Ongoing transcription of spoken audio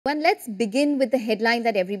One, let's begin with the headline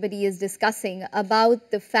that everybody is discussing about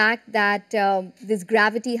the fact that this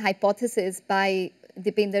gravity hypothesis by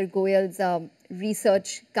Deepinder Goyal's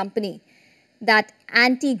research company, that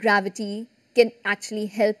anti-gravity can actually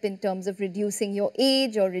help in terms of reducing your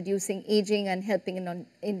age or reducing aging and helping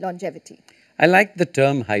in longevity. I like the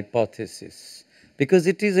term hypothesis because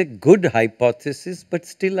it is a good hypothesis, but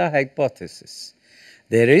still a hypothesis.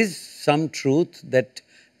 There is some truth that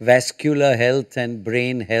vascular health and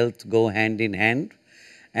brain health go hand in hand,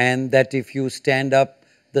 and that if you stand up,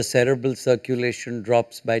 the cerebral circulation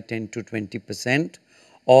drops by 10 to 20%,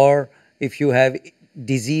 or if you have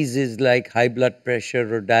diseases like high blood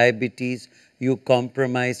pressure or diabetes, you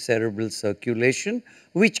compromise cerebral circulation,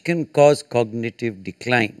 which can cause cognitive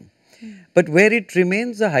decline. But where it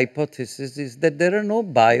remains a hypothesis is that there are no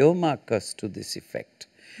biomarkers to this effect.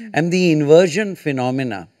 And the inversion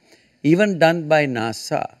phenomena, even done by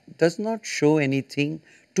NASA, does not show anything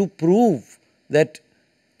to prove that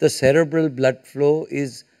the cerebral blood flow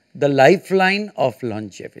is the lifeline of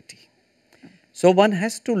longevity. So one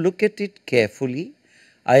has to look at it carefully.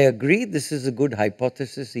 I agree this is a good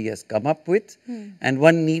hypothesis he has come up with, and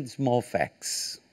one needs more facts.